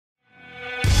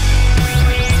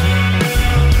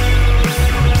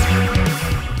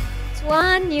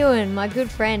Nguyen, my good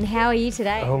friend. How are you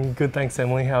today? I'm good, thanks,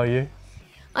 Emily. How are you?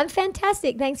 I'm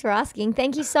fantastic. Thanks for asking.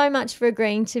 Thank you so much for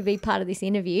agreeing to be part of this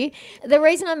interview. The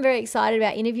reason I'm very excited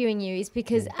about interviewing you is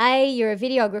because A, you're a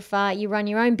videographer, you run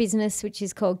your own business which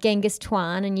is called Genghis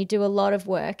Tuan, and you do a lot of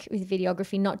work with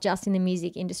videography, not just in the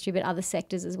music industry but other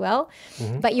sectors as well.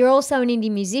 But you're also an indie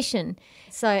musician,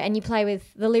 and you play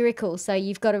with the Lyrical, so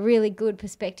you've got a really good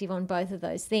perspective on both of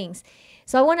those things.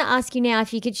 So I want to ask you now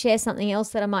if you could share something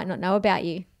else that I might not know about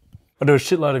you. I do a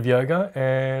shitload of yoga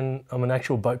and I'm an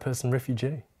actual boat person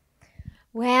refugee.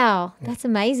 Wow, that's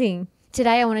amazing.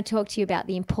 Today I want to talk to you about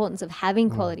the importance of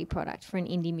having quality product for an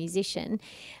indie musician.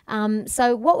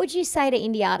 So what would you say to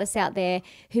indie artists out there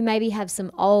who maybe have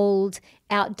some old,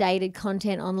 outdated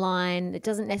content online that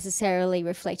doesn't necessarily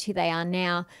reflect who they are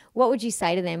now? What would you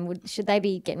say to them? Should they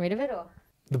be getting rid of it? Or?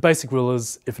 The basic rule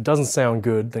is if it doesn't sound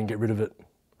good, then get rid of it.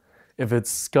 If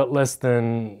it's got less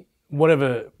than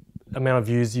whatever amount of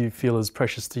views you feel is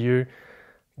precious to you,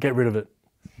 get rid of it.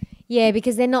 Yeah,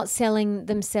 because they're not selling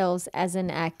themselves as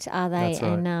an act, are they? That's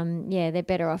right. And they're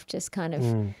better off just kind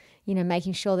of,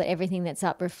 making sure that everything that's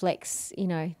up reflects,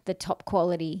 the top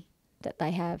quality that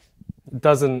they have. It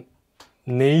doesn't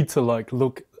need to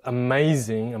look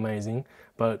amazing,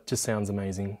 but just sounds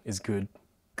amazing is good.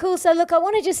 Cool. So look, I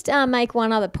want to just make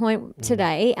one other point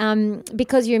today,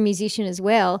 because you're a musician as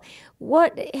well.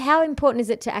 How important is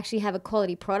it to actually have a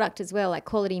quality product as well, like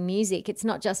quality music? It's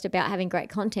not just about having great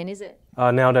content, is it?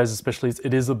 Nowadays especially,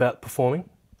 it is about performing.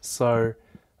 So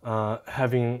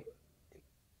having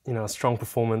a strong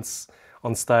performance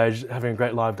on stage, having a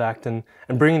great live act and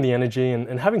bringing the energy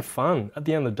and having fun at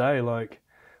the end of the day,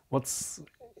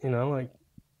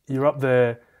 you're up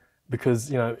there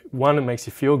because, one, it makes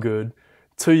you feel good.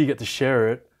 Two, you get to share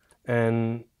it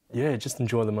and just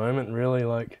enjoy the moment really.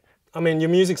 Your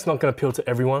music's not going to appeal to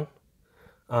everyone,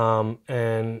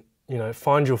 and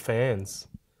find your fans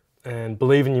and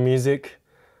believe in your music.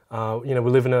 We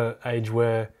live in an age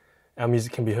where our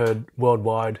music can be heard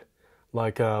worldwide.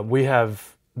 We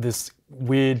have this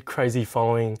weird, crazy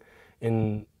following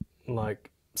in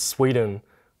Sweden.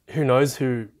 Who knows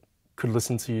who could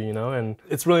listen to you, and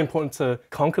it's really important to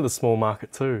conquer the small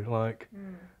market too.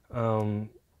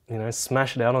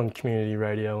 Smash it out on community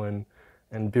radio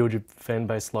and build your fan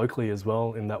base locally as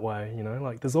well in that way,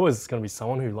 there's always going to be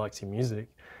someone who likes your music.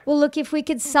 Well, look, if we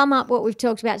could sum up what we've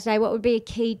talked about today, what would be a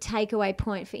key takeaway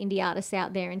point for indie artists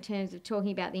out there in terms of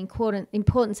talking about the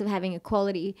importance of having a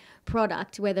quality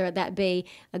product, whether that be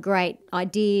a great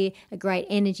idea, a great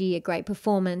energy, a great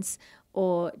performance,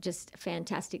 or just a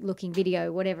fantastic looking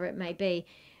video, whatever it may be?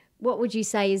 What would you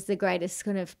say is the greatest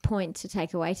kind of point to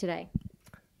take away today?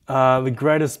 The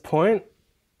greatest point?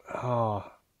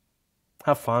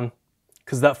 Have fun,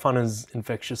 because that fun is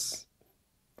infectious.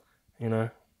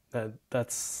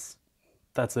 That's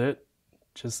it.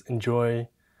 Just enjoy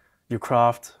your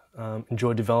craft,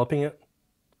 enjoy developing it,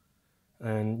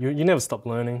 and you never stop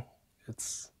learning.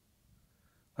 That's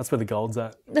where the gold's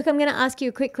at. Look, I'm going to ask you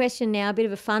a quick question now, a bit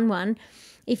of a fun one.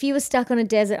 If you were stuck on a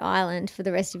desert island for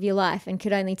the rest of your life and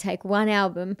could only take one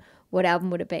album, what album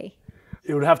would it be?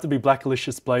 It would have to be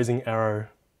Blackalicious Blazing Arrow.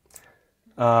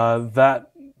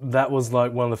 That was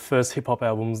one of the first hip hop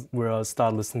albums where I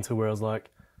started listening to, where I was like,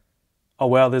 oh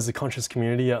wow, there's a conscious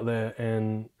community out there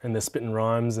and they're spitting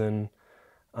rhymes and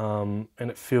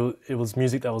it was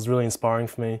music that was really inspiring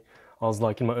for me. I was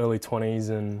in my early 20s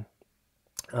and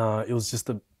it was just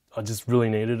I just really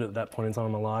needed it at that point in time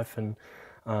in my life, and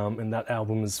that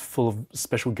album is full of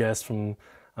special guests from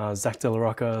Zach De La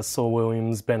Rocca, Saul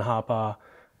Williams, Ben Harper.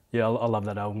 Yeah, I love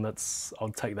that album. I'll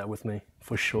take that with me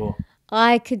for sure.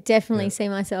 I could definitely see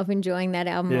myself enjoying that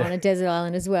album on a desert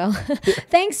island as well.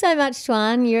 Thanks so much,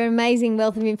 Tuan. You're an amazing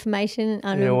wealth of information.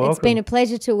 You're welcome. It's been a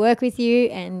pleasure to work with you.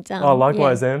 And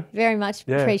likewise, Em. Very much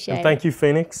appreciate it. Thank you,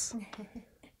 Phoenix,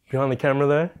 behind the camera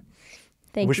there.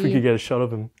 Thank you. Wish we could get a shot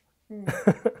of him.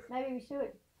 Maybe we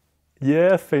should.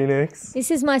 Yeah, Phoenix.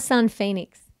 This is my son,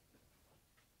 Phoenix.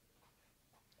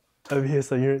 Over here,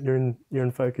 so you're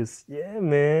in focus. Yeah,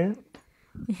 man.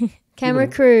 Camera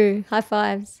crew, high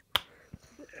fives.